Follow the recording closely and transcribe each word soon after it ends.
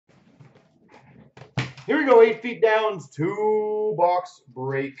Here we go, 8FeetDown's 2-box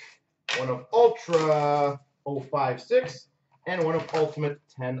break. One of Ultra 056 and one of Ultimate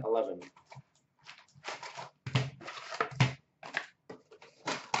 1011.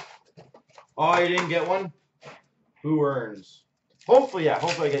 Oh, you didn't get one? Who earns? Hopefully, yeah.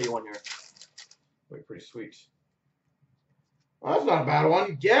 Hopefully I get you one here. Wait, pretty sweet. Oh, that's not a bad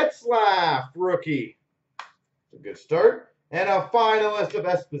one. Getzlaff, rookie. It's a good start. And a finalist of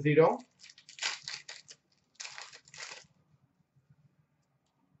Esposito.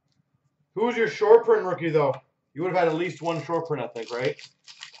 Who's your short print rookie, though? You would have had at least one short print, I think, right?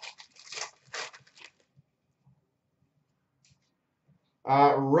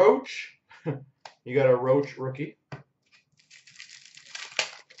 Roach. You got a Roach rookie.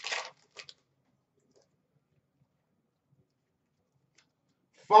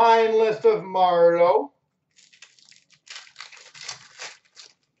 Fine list of Marlowe.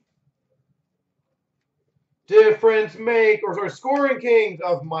 Difference make, or sorry, scoring kings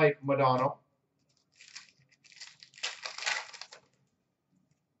of Mike Madonna.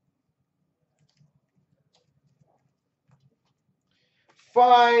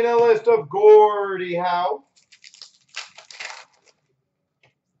 Finalist of Gordie Howe.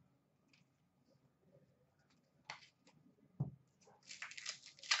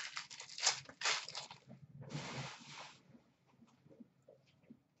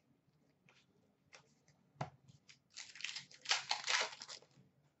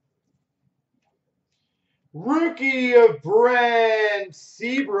 Rookie of Brent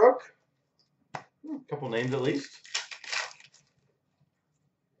Seabrook. A couple names at least.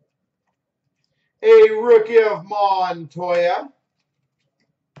 A rookie of Montoya.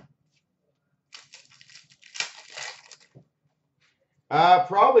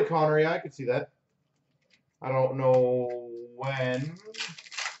 Probably Connor. Yeah, I could see that. I don't know when,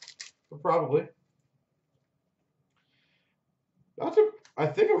 but probably. That's I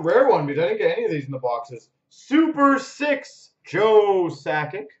think a rare one because I didn't get any of these in the boxes. Super 6, Joe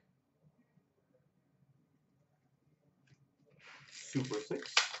Sakic. Super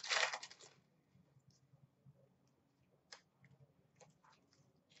 6.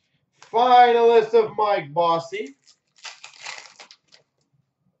 Finalist of Mike Bossy.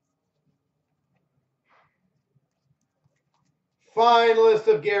 Finalist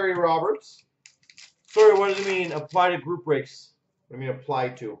of Gary Roberts. Sorry, what does it mean? Apply to group breaks. What do you mean apply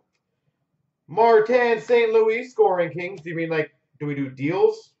to? Martin St. Louis, scoring kings. Do you mean like, do we do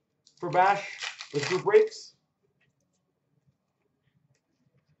deals for Bash with group breaks?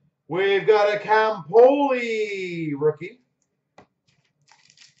 We've got a Campoli rookie.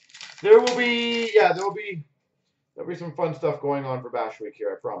 There'll be some fun stuff going on for Bash Week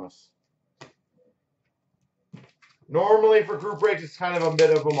here, I promise. Normally for group breaks, it's kind of a bit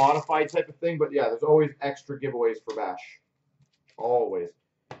of a modified type of thing, but yeah, there's always extra giveaways for Bash. Always.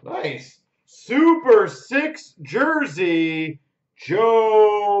 Nice. Super 6 jersey,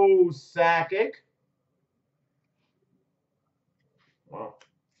 Joe Sakic. Wow.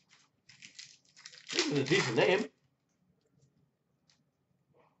 This is a decent name.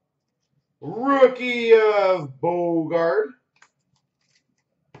 Rookie of Bogard.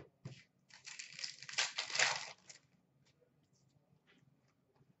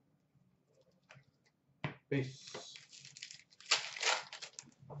 Base.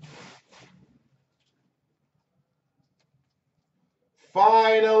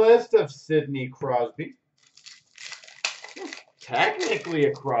 Finalist of Sidney Crosby. Technically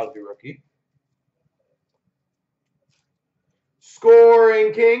a Crosby rookie.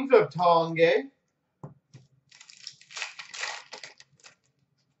 Scoring kings of Tongue.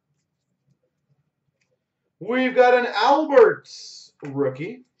 We've got an Alberts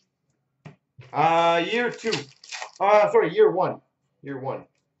rookie. Year 2. Sorry, year 1. Year 1.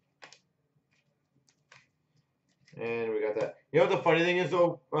 And we got that. You know what the funny thing is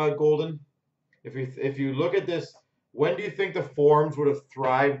though, Golden? If you look at this, when do you think the forums would have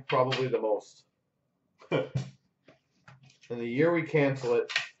thrived probably the most? And the year we cancel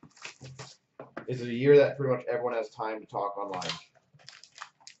it is the year that pretty much everyone has time to talk online.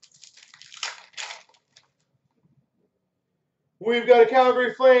 We've got a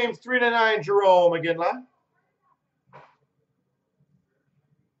Calgary Flames 399 Jerome McGinley.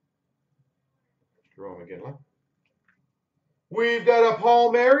 Jerome McGinley. We've got a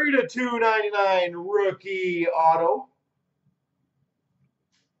Palmieri to 299 rookie auto.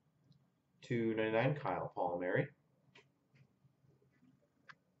 299 Kyle Palmieri.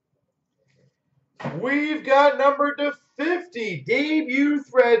 We've got number to 50 debut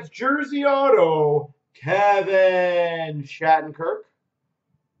threads jersey auto Kevin Shattenkirk.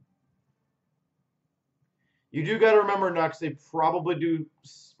 You do got to remember, Nux, they probably do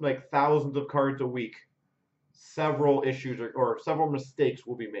like thousands of cards a week. Several issues or several mistakes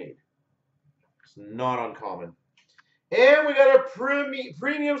will be made. It's not uncommon. And we got our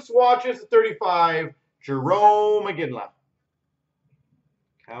premium swatches at 35. Jerome McGinley.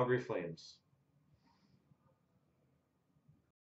 Calgary Flames.